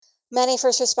many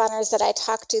first responders that I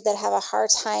talk to that have a hard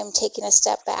time taking a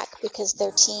step back because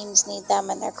their teams need them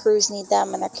and their crews need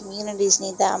them and their communities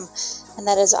need them. And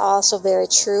that is also very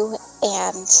true.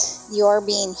 And your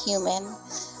being human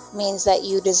means that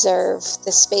you deserve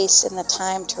the space and the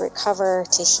time to recover,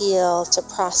 to heal, to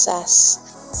process.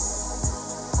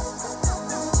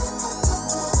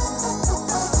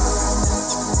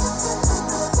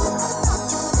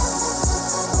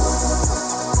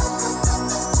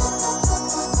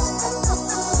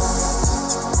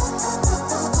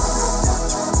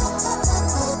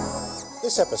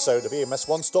 This episode of EMS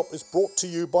One Stop is brought to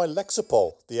you by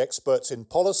Lexipol, the experts in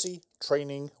policy,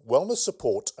 training, wellness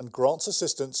support and grants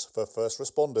assistance for first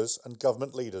responders and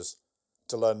government leaders.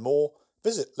 To learn more,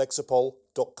 visit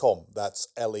lexipol.com. That's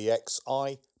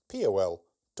lexipol.com.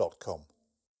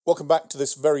 Welcome back to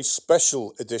this very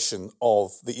special edition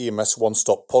of the EMS One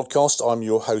Stop podcast. I'm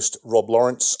your host, Rob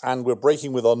Lawrence, and we're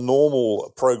breaking with our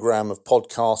normal program of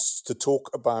podcasts to talk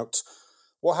about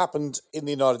what happened in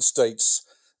the United States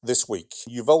this week.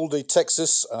 Uvalde,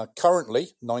 Texas, currently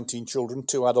 19 children,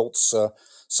 2 adults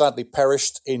sadly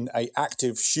perished in an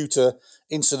active shooter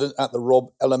incident at the Robb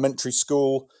Elementary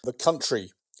School. The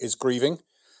country is grieving.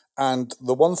 And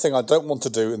the one thing I don't want to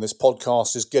do in this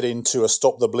podcast is get into a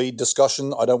stop the bleed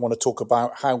discussion. I don't want to talk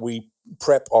about how we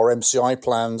prep our MCI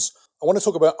plans. I want to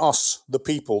talk about us, the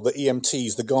people, the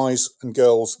EMTs, the guys and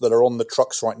girls that are on the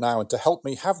trucks right now. And to help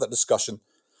me have that discussion,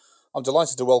 I'm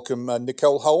delighted to welcome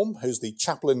Nicole Holm, who's the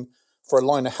chaplain for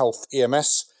Allina Health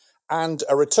EMS, and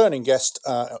a returning guest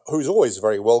who's always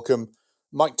very welcome,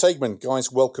 Mike Taigman.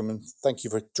 Guys, welcome, and thank you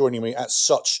for joining me at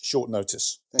such short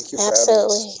notice. Thank you for having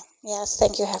us. Yes,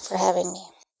 thank you for having me.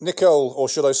 Nicole, or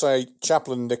should I say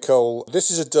Chaplain Nicole,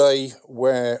 this is a day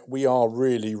where we are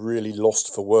really, really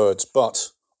lost for words, but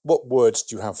what words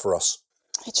do you have for us?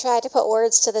 I tried to put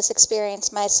words to this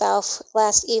experience myself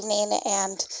last evening,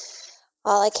 and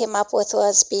all I came up with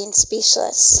was being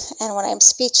speechless. And when I'm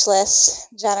speechless,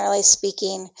 generally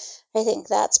speaking, I think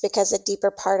that's because a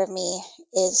deeper part of me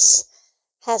has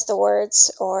the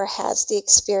words or has the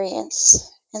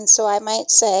experience. And so I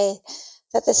might say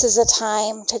that this is a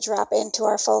time to drop into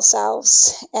our full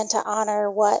selves and to honor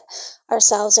what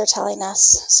ourselves are telling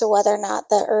us. So whether or not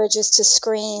the urge is to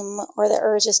scream or the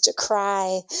urge is to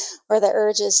cry or the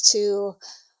urge is to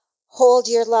hold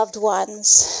your loved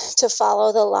ones, to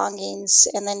follow the longings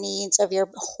and the needs of your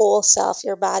whole self,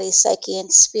 your body, psyche,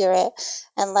 and spirit,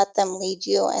 and let them lead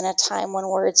you in a time when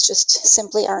words just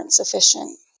simply aren't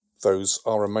sufficient. Those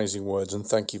are amazing words, and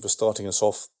thank you for starting us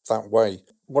off that way.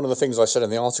 One of the things I said in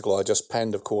the article I just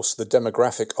penned, of course, the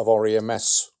demographic of our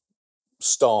EMS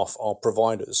staff, our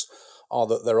providers, are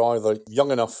that they're either young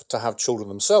enough to have children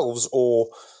themselves or,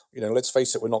 let's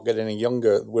face it, we're not getting any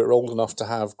younger. We're old enough to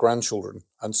have grandchildren.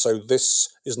 And so this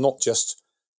is not just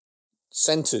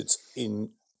centered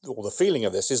in, or the feeling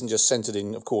of this isn't just centered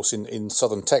in, of course, in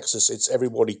southern Texas. It's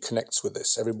everybody connects with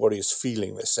this. Everybody is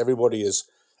feeling this. Everybody is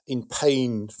in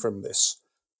pain from this.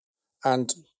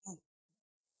 And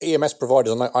EMS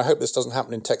providers, and I hope this doesn't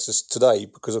happen in Texas today,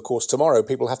 because, of course, tomorrow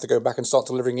people have to go back and start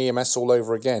delivering EMS all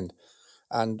over again.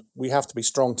 And we have to be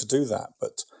strong to do that.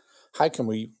 But how can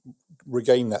we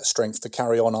regain that strength to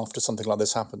carry on after something like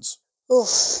this happens?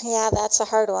 Oof, yeah, that's a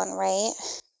hard one, right?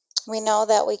 We know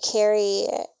that we carry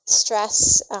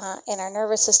stress in our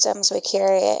nervous systems, we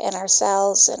carry it in our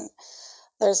cells, and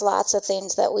there's lots of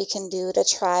things that we can do to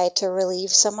try to relieve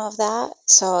some of that.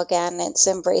 So again, it's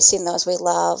embracing those we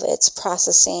love, it's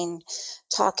processing,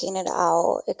 talking it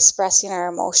out, expressing our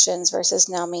emotions versus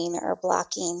numbing or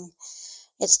blocking.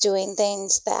 It's doing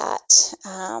things that,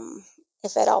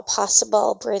 if at all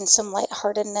possible, bring some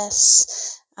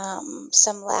lightheartedness,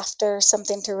 some laughter,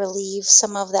 something to relieve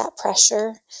some of that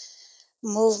pressure.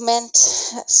 Movement,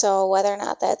 so whether or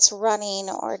not that's running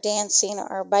or dancing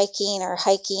or biking or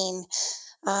hiking,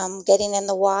 getting in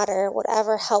the water,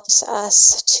 whatever helps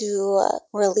us to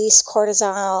release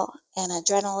cortisol and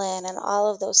adrenaline and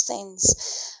all of those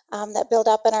things that build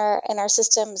up in our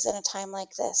systems in a time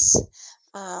like this.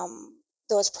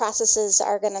 Those processes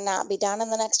are going to not be done in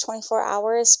the next 24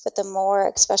 hours, but the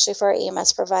more, especially for our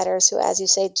EMS providers who, as you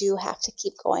say, do have to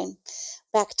keep going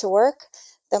back to work,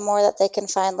 the more that they can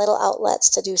find little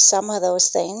outlets to do some of those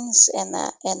things in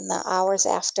the hours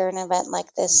after an event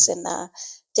like this, in the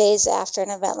days after an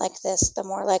event like this, the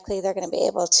more likely they're going to be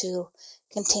able to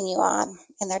continue on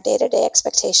in their day-to-day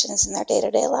expectations in their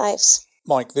day-to-day lives.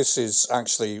 Mike, this is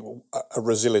actually a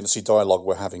resiliency dialogue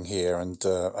we're having here, and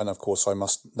of course I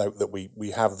must note that we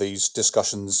have these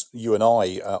discussions, you and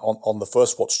I, on the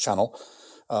First Watch channel,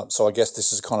 so I guess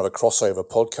this is kind of a crossover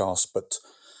podcast, but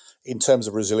in terms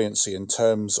of resiliency, in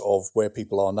terms of where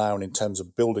people are now, and in terms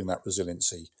of building that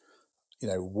resiliency,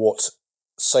 what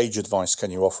sage advice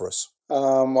can you offer us?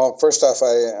 Well, first off,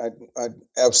 I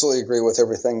absolutely agree with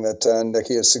everything that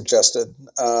Nikki has suggested.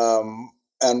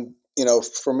 And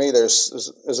for me,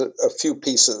 there's a few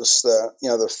pieces.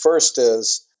 The first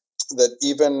is that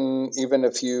even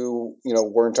if you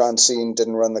weren't on scene,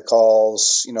 didn't run the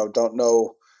calls, don't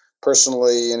know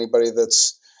personally anybody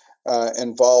that's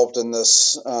involved in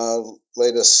this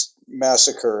latest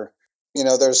massacre,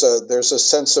 there's a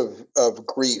sense of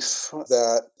grief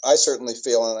that I certainly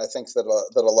feel, and I think that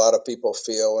a lot of people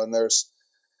feel, and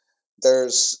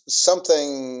there's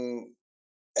something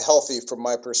healthy from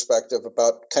my perspective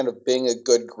about kind of being a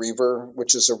good griever,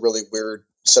 which is a really weird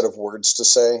set of words to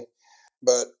say.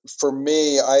 But for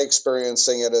me, I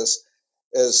experiencing it as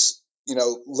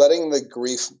letting the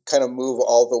grief kind of move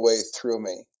all the way through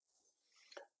me.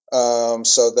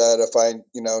 So that if I,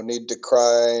 need to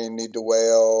cry, need to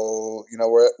wail,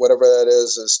 whatever that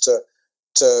is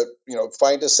to,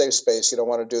 find a safe space. You don't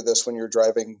want to do this when you're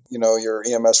driving, your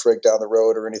EMS rig down the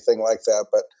road or anything like that.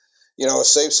 But, a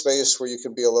safe space where you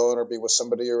can be alone or be with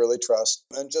somebody you really trust,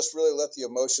 and just really let the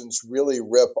emotions really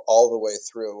rip all the way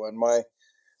through. And my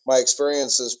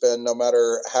experience has been, no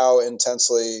matter how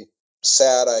intensely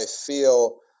sad I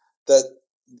feel, that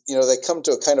they come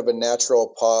to a kind of a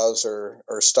natural pause or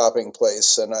stopping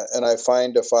place. And I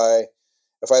find if I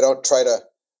don't try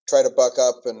to buck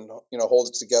up and hold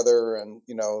it together and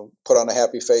put on a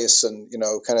happy face and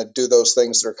kind of do those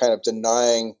things that are kind of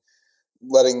denying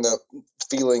letting the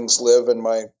feelings live in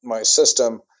my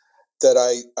system, that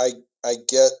I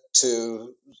get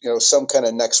to some kind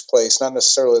of next place, not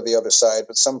necessarily the other side,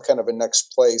 but some kind of a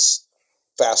next place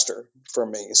faster for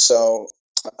me. So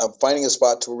I'm finding a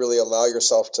spot to really allow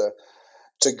yourself to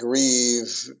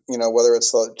grieve, whether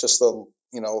it's just the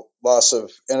loss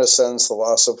of innocence, the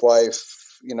loss of life,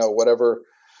 whatever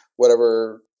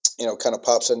kind of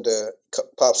pops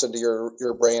into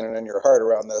your brain and in your heart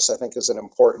around this, I think is an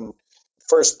important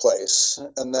first place.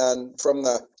 And then from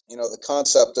the the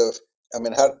concept of, I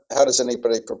mean, how does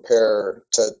anybody prepare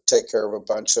to take care of a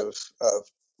bunch of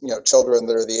children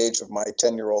that are the age of my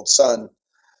 10-year-old son,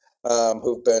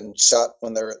 who've been shot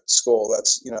when they're at school?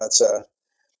 That's it's a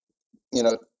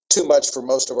too much for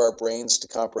most of our brains to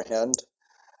comprehend.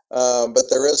 But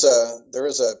there is a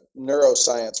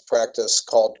neuroscience practice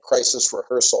called crisis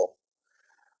rehearsal,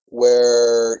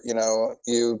 where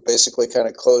you basically kind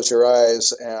of close your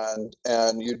eyes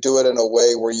and you do it in a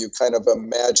way where you kind of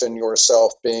imagine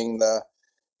yourself being the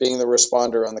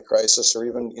responder on the crisis, or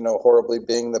even horribly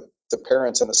being the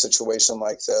parent in a situation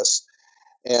like this,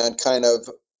 and kind of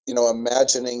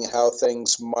imagining how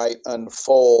things might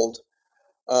unfold,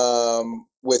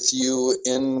 with you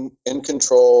in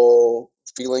control,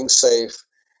 feeling safe,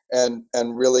 and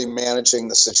really managing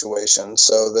the situation,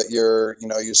 so that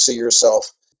you see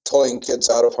yourself pulling kids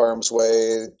out of harm's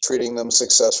way, treating them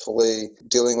successfully,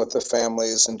 dealing with the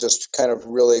families, and just kind of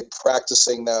really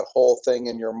practicing that whole thing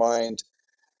in your mind,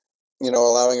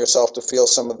 allowing yourself to feel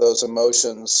some of those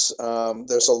emotions.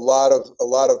 There's a lot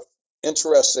of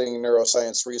interesting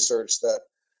neuroscience research that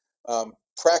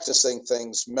practicing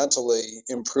things mentally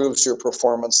improves your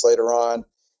performance later on,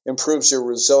 improves your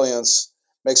resilience,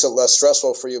 makes it less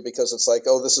stressful for you, because it's like,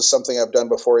 oh, this is something I've done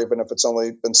before, even if it's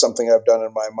only been something I've done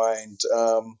in my mind.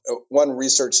 One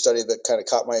research study that kind of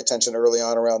caught my attention early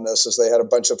on around this is they had a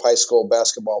bunch of high school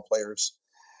basketball players,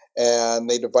 and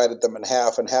they divided them in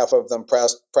half, and half of them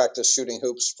practiced shooting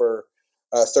hoops for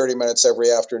 30 minutes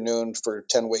every afternoon for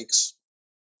 10 weeks.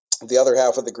 The other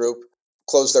half of the group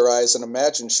closed their eyes and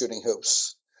imagined shooting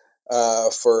hoops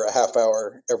for a half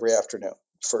hour every afternoon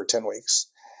for 10 weeks.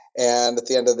 And at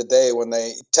the end of the day, when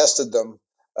they tested them,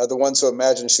 the ones who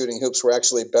imagined shooting hoops were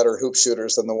actually better hoop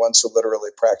shooters than the ones who literally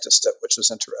practiced it, which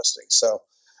was interesting. So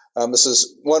this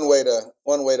is one way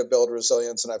to build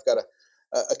resilience. And I've got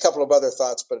a couple of other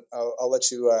thoughts, but I'll let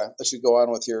you go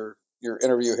on with your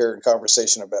interview here and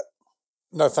conversation a bit.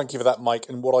 No, thank you for that, Mike.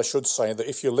 And what I should say, that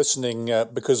if you're listening,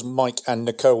 because Mike and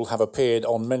Nicole have appeared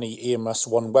on many EMS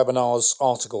One webinars,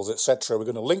 articles, etc., we're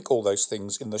going to link all those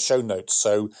things in the show notes.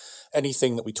 So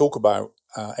anything that we talk about,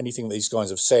 anything that these guys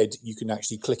have said, you can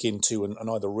actually click into and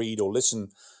either read or listen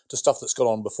to stuff that's gone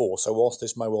on before. So whilst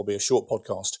this may well be a short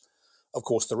podcast, of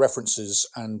course, the references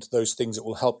and those things that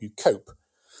will help you cope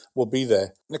will be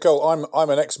there. Nicole, I'm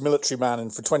an ex-military man,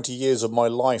 and for 20 years of my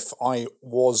life, I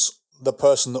was the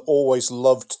person that always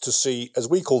loved to see, as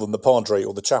we call them, the padre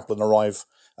or the chaplain arrive,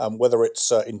 whether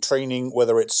it's in training,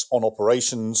 whether it's on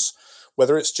operations,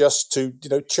 whether it's just to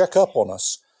check up on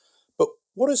us. But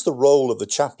What is the role of the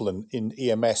chaplain in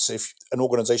EMS if an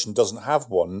organization doesn't have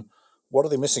one? What are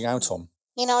they missing out on?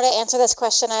 To answer this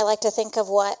question, I like to think of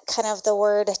what kind of the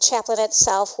word chaplain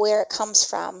itself, where it comes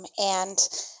from. And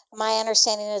my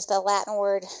understanding is the Latin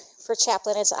word for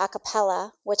chaplain is a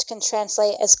cappella, which can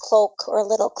translate as cloak or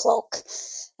little cloak.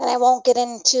 And I won't get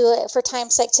into it for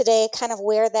time's sake today, kind of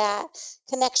where that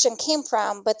connection came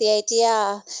from. But the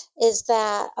idea is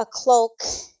that a cloak,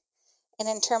 and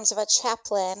in terms of a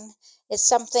chaplain, is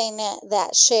something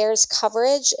that shares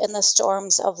coverage in the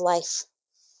storms of life.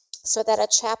 So that a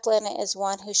chaplain is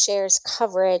one who shares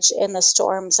coverage in the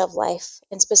storms of life.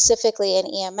 And specifically in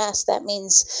EMS, that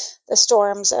means the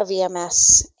storms of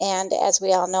EMS. And as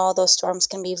we all know, those storms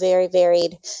can be very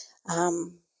varied,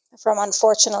 from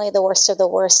unfortunately the worst of the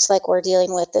worst, like we're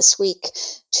dealing with this week,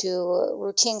 to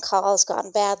routine calls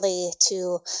gone badly,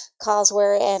 to calls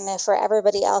where, and for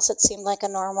everybody else, it seemed like a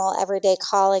normal everyday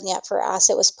call. And yet for us,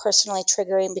 it was personally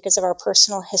triggering because of our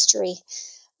personal history.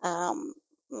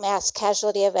 Mass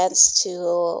casualty events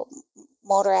to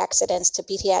motor accidents to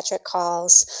pediatric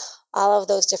calls, all of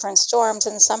those different storms.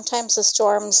 And sometimes the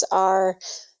storms are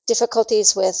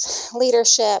difficulties with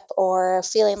leadership or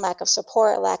feeling lack of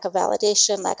support, lack of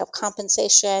validation, lack of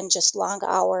compensation, just long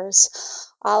hours,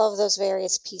 all of those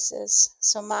various pieces.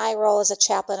 So my role as a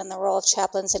chaplain and the role of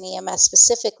chaplains in EMS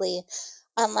specifically,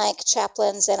 unlike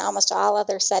chaplains in almost all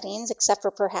other settings, except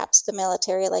for perhaps the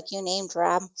military, like you named,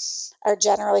 Rob, are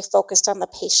generally focused on the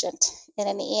patient. And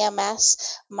in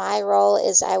EMS, my role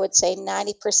is, I would say,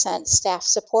 90% staff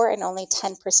support and only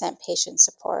 10% patient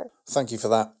support. Thank you for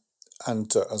that.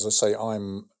 And as I say,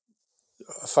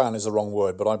 a fan is the wrong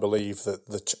word, but I believe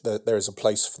that there is a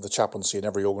place for the chaplaincy in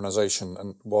every organisation.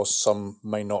 And whilst some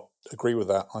may not agree with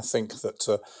that, I think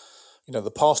that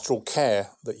the pastoral care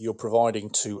that you're providing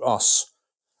to us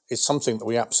is something that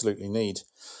we absolutely need.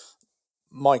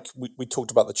 Mike, we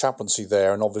talked about the chaplaincy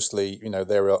there, and obviously,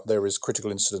 there is critical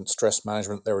incident stress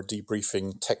management, there are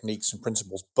debriefing techniques and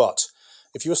principles. But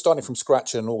if you were starting from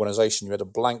scratch in an organisation, you had a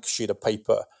blank sheet of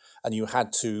paper, and you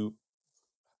had to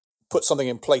put something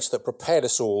in place that prepared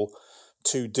us all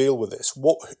to deal with this,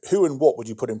 who and what would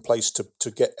you put in place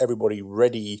to get everybody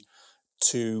ready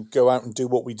to go out and do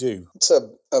what we do? It's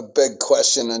a big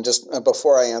question. And just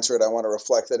before I answer it, I want to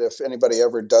reflect that if anybody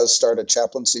ever does start a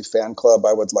chaplaincy fan club,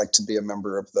 I would like to be a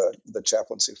member of the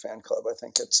chaplaincy fan club. I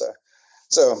think it's a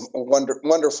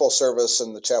wonderful service,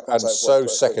 and the chaplains and I've so worked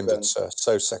with seconded, have been, sir.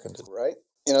 So seconded. Right.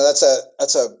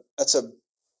 That's a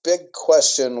big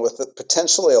question with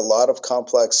potentially a lot of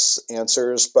complex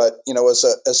answers. But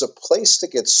as a place to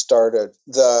get started,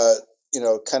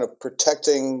 kind of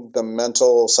protecting the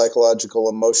mental, psychological,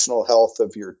 emotional health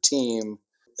of your team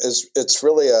it's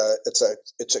really a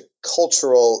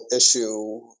cultural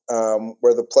issue,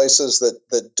 where the places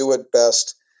that do it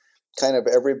best, kind of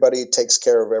everybody takes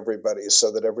care of everybody,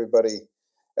 so that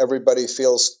everybody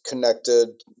feels connected.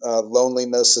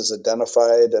 Loneliness is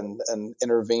identified and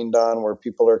intervened on where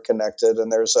people are connected.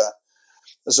 And there's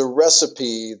a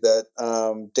recipe that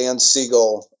Dan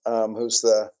Siegel, who's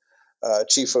the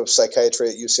chief of psychiatry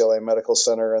at UCLA Medical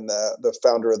Center and the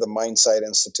founder of the Mindsight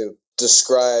Institute,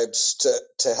 describes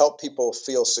to help people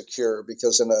feel secure.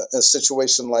 Because in a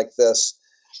situation like this,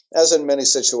 as in many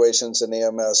situations in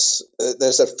EMS,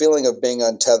 there's a feeling of being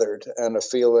untethered and a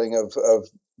feeling of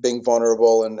being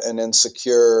vulnerable and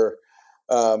insecure,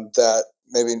 that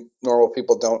maybe normal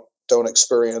people don't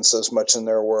experience as much in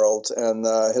their world. And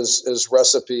his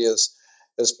recipe is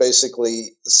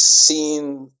basically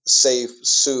seen, safe,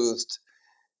 soothed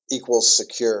equals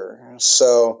secure.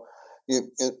 So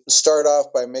you start off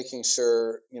by making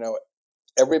sure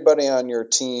everybody on your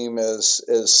team is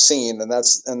seen, and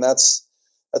that's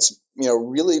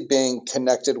really being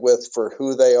connected with for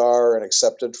who they are and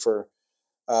accepted for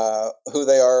who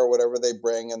they are, whatever they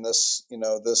bring. And this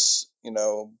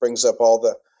brings up all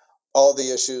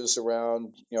the issues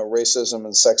around racism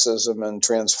and sexism and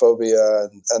transphobia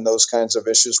and those kinds of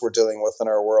issues we're dealing with in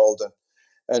our world,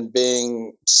 and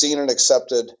being seen and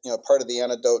accepted, part of the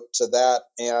antidote to that,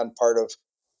 and part of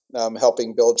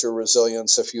helping build your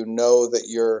resilience. If you know that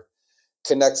you're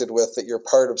connected with, that you're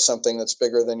part of something that's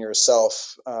bigger than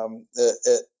yourself,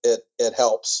 it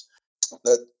helps.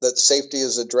 That safety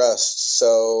is addressed.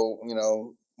 So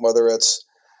whether it's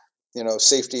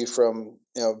safety from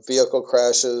vehicle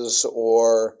crashes,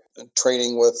 or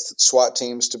training with SWAT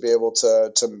teams to be able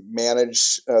to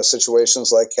manage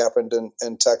situations like happened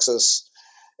in Texas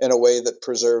in a way that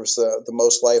preserves the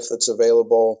most life that's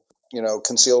available.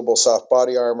 Concealable soft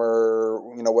body armor,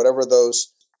 whatever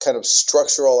those kind of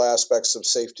structural aspects of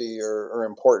safety are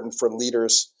important for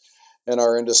leaders in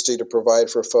our industry to provide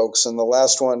for folks. And the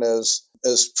last one is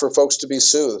is for folks to be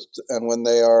soothed, and when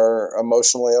they are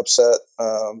emotionally upset,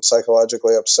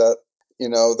 psychologically upset,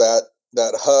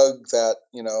 that hug,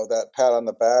 that pat on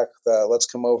the back, that let's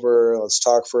come over, let's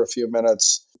talk for a few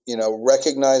minutes.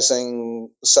 Recognizing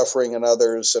suffering in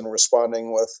others and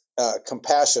responding with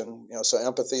compassion. So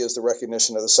empathy is the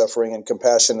recognition of the suffering, and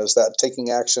compassion is that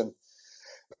taking action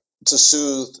to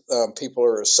soothe people who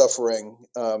are suffering.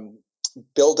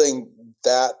 Building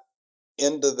that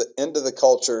into the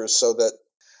culture so that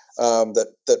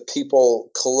that people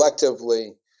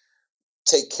collectively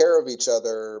take care of each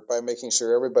other by making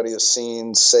sure everybody is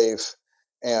seen, safe,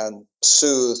 and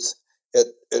soothed. It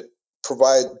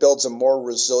builds a more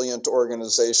resilient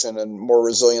organization, and more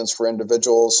resilience for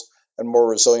individuals, and more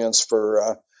resilience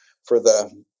for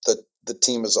the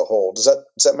team as a whole. Does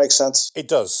that make sense? It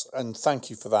does, and thank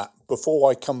you for that.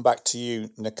 Before I come back to you,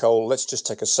 Nicole, let's just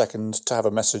take a second to have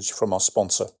a message from our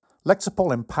sponsor.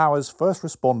 Lexipol empowers first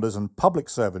responders and public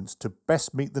servants to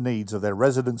best meet the needs of their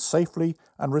residents safely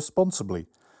and responsibly.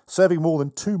 Serving more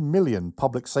than 2 million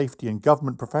public safety and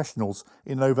government professionals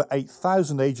in over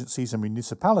 8,000 agencies and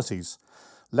municipalities,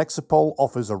 Lexipol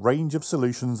offers a range of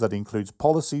solutions that includes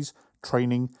policies,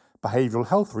 training, behavioural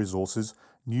health resources,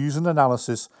 news and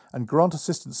analysis, and grant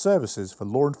assistance services for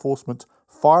law enforcement,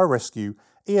 fire rescue,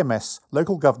 EMS,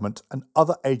 local government, and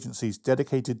other agencies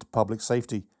dedicated to public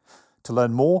safety. To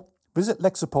learn more, visit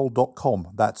lexipol.com.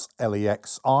 That's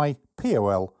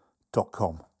lexipol.com.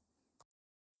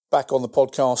 Back on the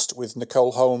podcast with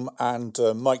Nicole Holm and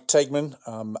Mike Taigman,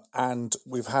 and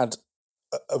we've had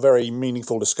a very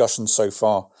meaningful discussion so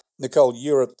far. Nicole,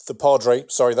 you're the Padre,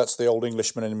 sorry, that's the old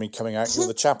Englishman in me coming out. You're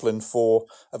the chaplain for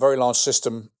a very large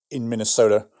system in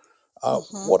Minnesota.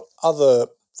 What other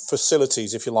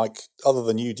facilities, if you like, other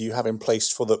than you, do you have in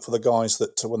place for the guys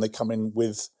that when they come in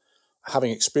with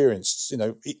having experienced,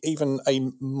 even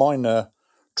a minor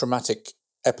traumatic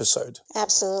episode?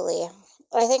 Absolutely.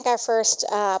 I think our first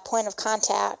point of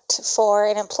contact for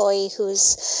an employee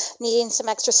who's needing some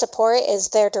extra support is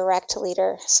their direct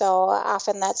leader. So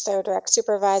often that's their direct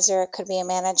supervisor. It could be a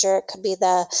manager. It could be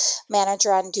the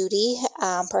manager on duty.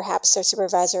 Perhaps their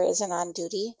supervisor isn't on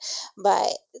duty. But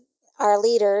our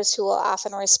leaders, who will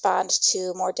often respond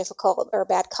to more difficult or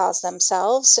bad calls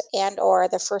themselves, and or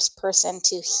the first person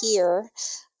to hear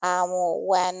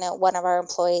when one of our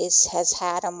employees has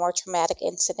had a more traumatic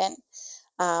incident.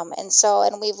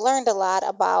 And we've learned a lot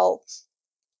about,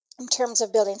 in terms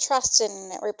of building trust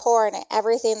and rapport and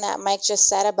everything that Mike just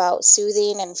said about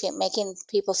soothing and making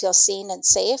people feel seen and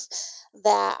safe,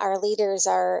 that our leaders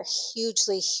are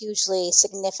hugely, hugely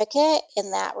significant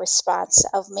in that response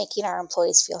of making our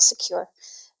employees feel secure.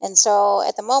 And so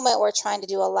at the moment, we're trying to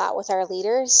do a lot with our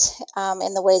leaders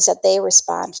in the ways that they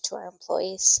respond to our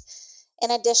employees. In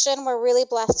addition, we're really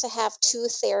blessed to have 2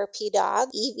 therapy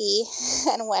dogs, Evie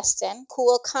and Weston, who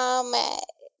will come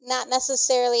not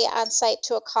necessarily on site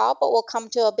to a call, but will come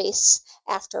to a base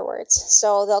afterwards.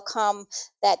 So they'll come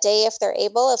that day if they're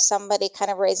able, if somebody kind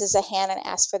of raises a hand and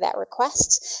asks for that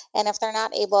request. And if they're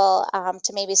not able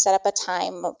to maybe set up a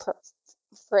time.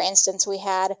 For instance, we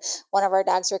had one of our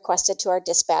dogs requested to our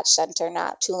dispatch center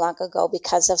not too long ago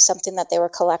because of something that they were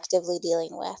collectively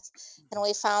dealing with. And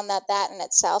we found that in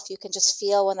itself, you can just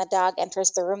feel when the dog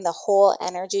enters the room, the whole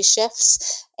energy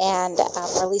shifts and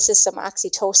releases some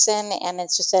oxytocin, and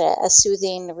it's just a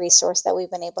soothing resource that we've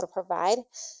been able to provide.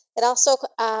 It also,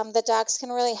 the dogs can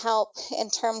really help in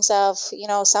terms of,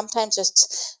 sometimes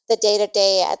just the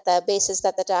day-to-day at the bases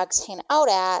that the dogs hang out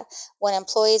at. When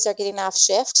employees are getting off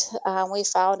shift, we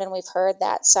found and we've heard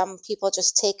that some people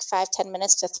just take 5-10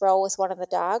 minutes to throw with one of the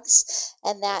dogs.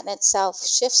 And that in itself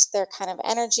shifts their kind of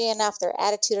energy enough, their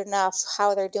attitude enough,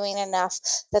 how they're doing enough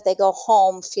that they go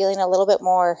home feeling a little bit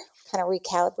more kind of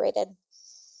recalibrated.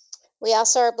 We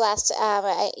also are blessed,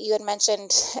 you had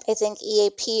mentioned, I think,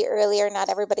 EAP earlier. Not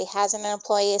everybody has an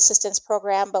employee assistance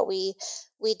program, but we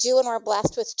do, and we're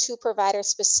blessed with 2 providers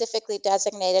specifically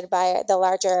designated by the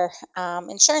larger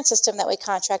insurance system that we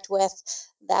contract with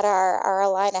that are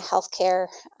aligned to healthcare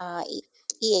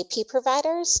EAP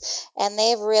providers. And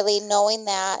they've really, knowing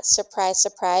that, surprise,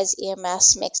 surprise,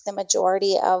 EMS makes the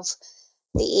majority of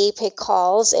the EAP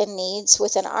calls and needs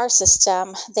within our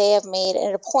system, they have made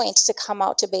it a point to come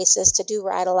out to bases to do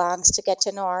ride-alongs to get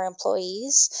to know our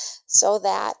employees, so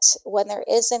that when there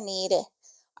is a need,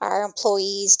 our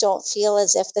employees don't feel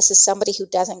as if this is somebody who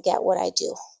doesn't get what I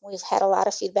do. We've had a lot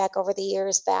of feedback over the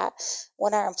years that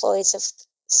when our employees have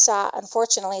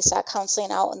unfortunately sought counseling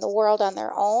out in the world on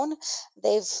their own,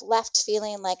 they've left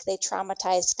feeling like they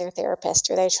traumatized their therapist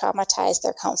or they traumatized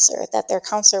their counselor, that their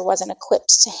counselor wasn't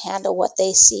equipped to handle what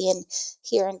they see and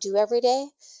hear and do every day.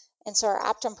 And so our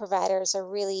Optum providers are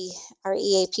really, our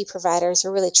EAP providers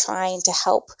are really trying to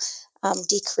help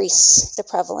decrease the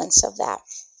prevalence of that.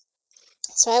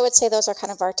 So I would say those are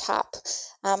kind of our top.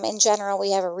 In general,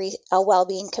 we have a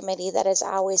well-being committee that is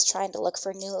always trying to look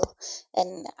for new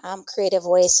and creative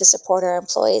ways to support our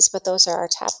employees, but those are our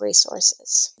top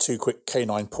resources. 2 quick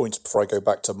canine points before I go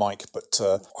back to Mike, but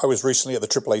I was recently at the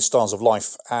AAA Stars of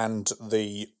Life, and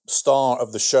the star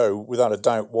of the show, without a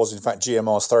doubt, was in fact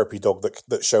GMR's therapy dog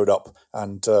that showed up,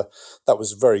 and that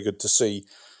was very good to see.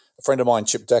 A friend of mine,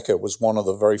 Chip Decker, was one of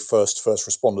the very first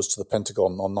responders to the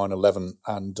Pentagon on 9/11,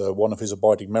 and one of his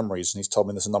abiding memories, and he's told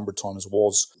me this a number of times,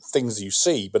 was things you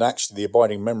see, but actually the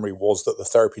abiding memory was that the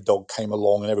therapy dog came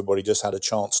along and everybody just had a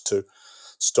chance to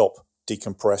stop,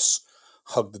 decompress,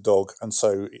 hug the dog. And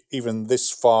so even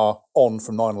this far on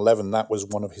from 9/11, that was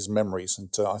one of his memories, and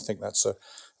I think that's a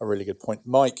really good point.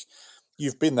 Mike,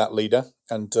 you've been that leader,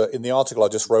 and in the article I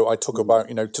just wrote, I talk about,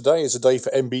 today is a day for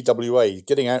MBWA,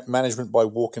 getting out management by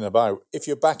walking about. If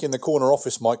you're back in the corner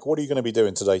office, Mike, what are you going to be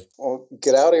doing today? Well,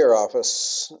 get out of your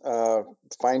office,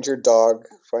 find your dog,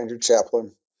 find your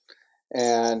chaplain,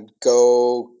 and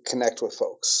go connect with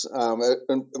folks.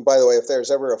 And by the way, if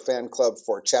there's ever a fan club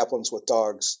for chaplains with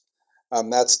dogs, I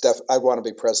want to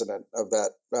be president of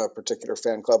that particular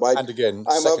fan club. I'm of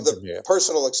the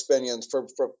personal experience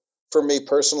for me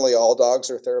personally, all dogs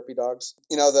are therapy dogs.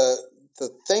 The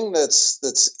thing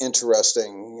that's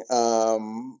interesting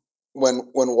when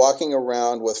walking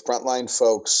around with frontline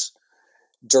folks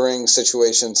during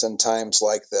situations and times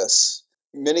like this,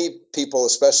 many people,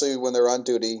 especially when they're on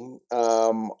duty,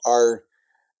 are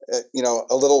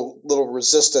a little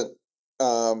resistant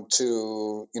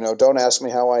to don't ask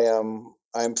me how I am.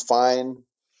 I'm fine,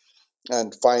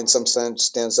 and fine sometimes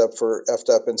stands up for effed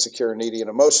up, insecure, needy, and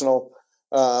emotional.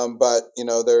 But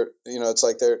it's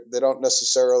like they don't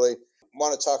necessarily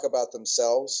want to talk about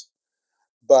themselves.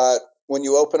 But when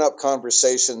you open up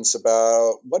conversations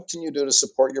about what can you do to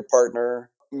support your partner,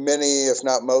 many, if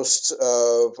not most,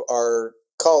 of our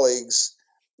colleagues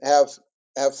have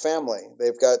family.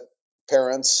 They've got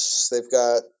parents. They've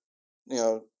got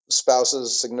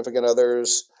spouses, significant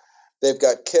others. They've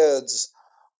got kids,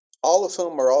 all of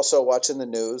whom are also watching the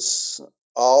news,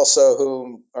 also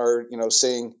whom are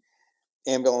seeing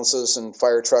ambulances and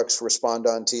fire trucks respond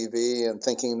on TV and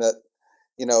thinking that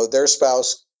their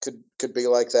spouse could be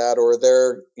like that, or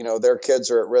their kids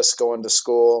are at risk going to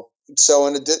school. So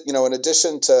in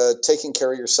addition to taking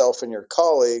care of yourself and your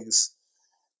colleagues,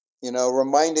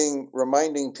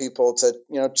 reminding people to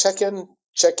check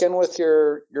in with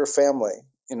your family,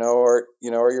 are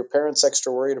your parents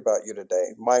extra worried about you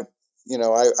today?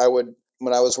 I would,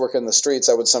 when I was working the streets,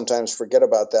 I would sometimes forget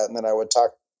about that, and then I would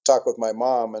talk with my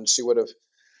mom, and she would have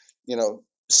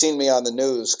seen me on the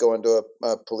news going to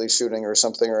a police shooting or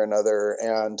something or another,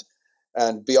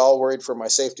 and be all worried for my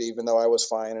safety, even though I was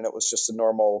fine and it was just a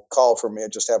normal call for me.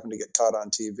 It just happened to get caught on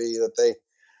TV. That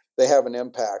they have an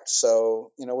impact.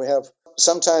 So we have,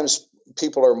 sometimes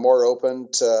people are more open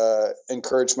to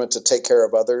encouragement to take care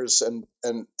of others, and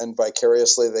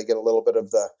vicariously they get a little bit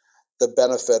of the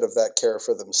benefit of that care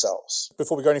for themselves.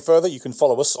 Before we go any further, you can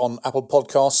follow us on Apple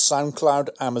Podcasts, SoundCloud,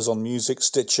 Amazon Music,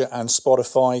 Stitcher, and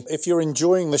Spotify. If you're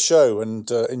enjoying the show, and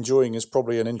enjoying is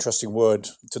probably an interesting word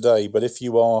today, but if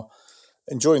you are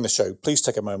enjoying the show, please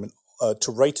take a moment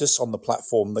to rate us on the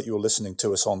platform that you're listening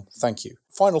to us on. Thank you.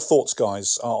 Final thoughts,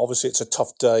 guys. Obviously, it's a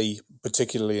tough day,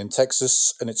 particularly in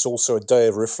Texas, and it's also a day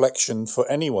of reflection for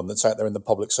anyone that's out there in the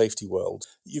public safety world.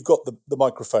 You've got the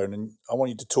microphone, and I want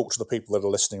you to talk to the people that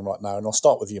are listening right now, and I'll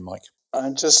start with you, Mike.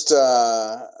 I just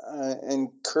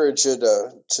encourage you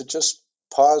to just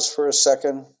pause for a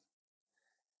second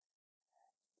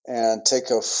and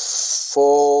take a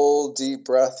full, deep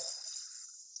breath.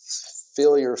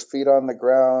 Feel your feet on the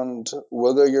ground,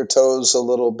 wiggle your toes a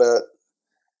little bit,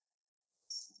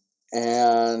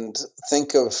 and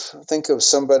think of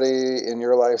somebody in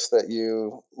your life that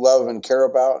you love and care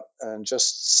about, and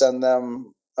just send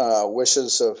them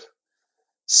wishes of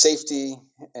safety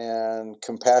and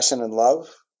compassion and love.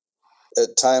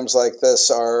 At times like this,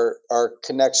 our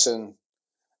connection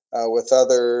with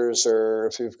others, or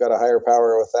if you've got a higher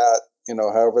power with that,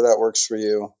 however that works for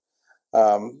you,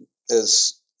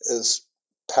 is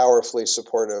powerfully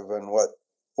supportive, and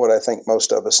what I think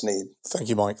most of us need. Thank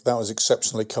you, Mike. That was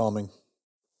exceptionally calming.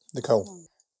 Nicole.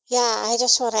 Yeah, I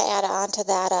just want to add on to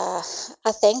that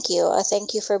a thank you. A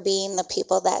thank you for being the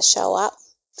people that show up.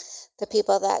 The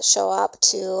people that show up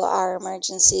to our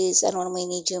emergencies and when we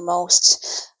need you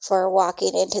most, for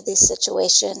walking into these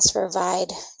situations,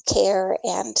 provide care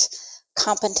and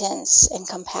competence and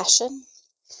compassion.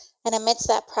 And amidst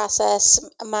that process,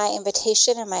 my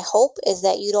invitation and my hope is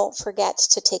that you don't forget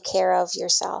to take care of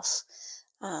yourself.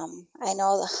 I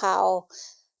know how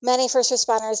many first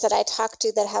responders that I talk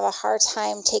to that have a hard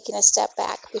time taking a step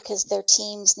back because their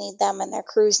teams need them and their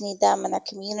crews need them and their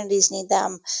communities need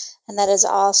them. And that is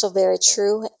also very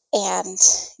true. And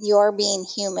your being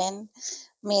human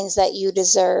means that you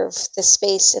deserve the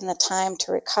space and the time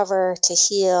to recover, to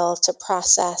heal, to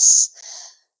process.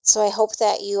 So I hope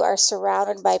that you are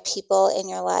surrounded by people in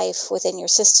your life, within your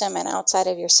system and outside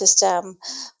of your system,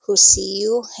 who see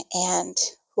you and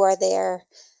who are there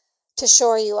to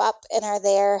shore you up and are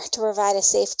there to provide a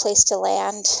safe place to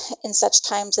land in such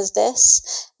times as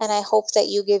this. And I hope that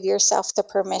you give yourself the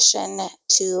permission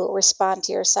to respond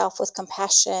to yourself with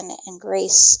compassion and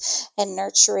grace and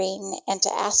nurturing, and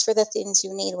to ask for the things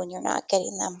you need when you're not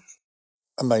getting them.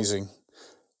 Amazing.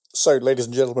 So, ladies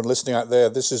and gentlemen listening out there,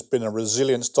 this has been a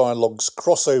Resilience Dialogues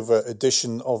crossover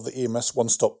edition of the EMS One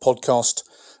Stop podcast.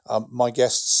 My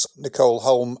guests, Nicole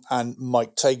Holm and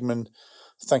Mike Taigman,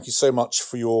 thank you so much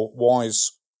for your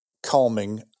wise,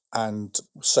 calming and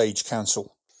sage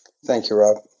counsel. Thank you,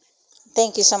 Rob.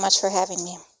 Thank you so much for having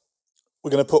me.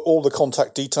 We're going to put all the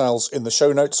contact details in the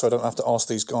show notes, so I don't have to ask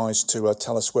these guys to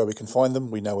tell us where we can find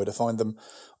them. We know where to find them.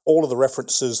 All of the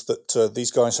references that these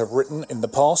guys have written in the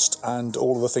past and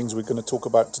all of the things we're going to talk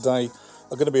about today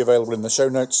are going to be available in the show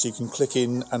notes, so you can click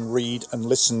in and read and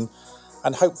listen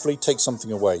and hopefully take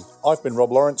something away. I've been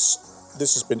Rob Lawrence.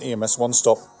 This has been EMS One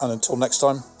Stop, and until next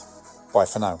time, bye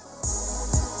for now.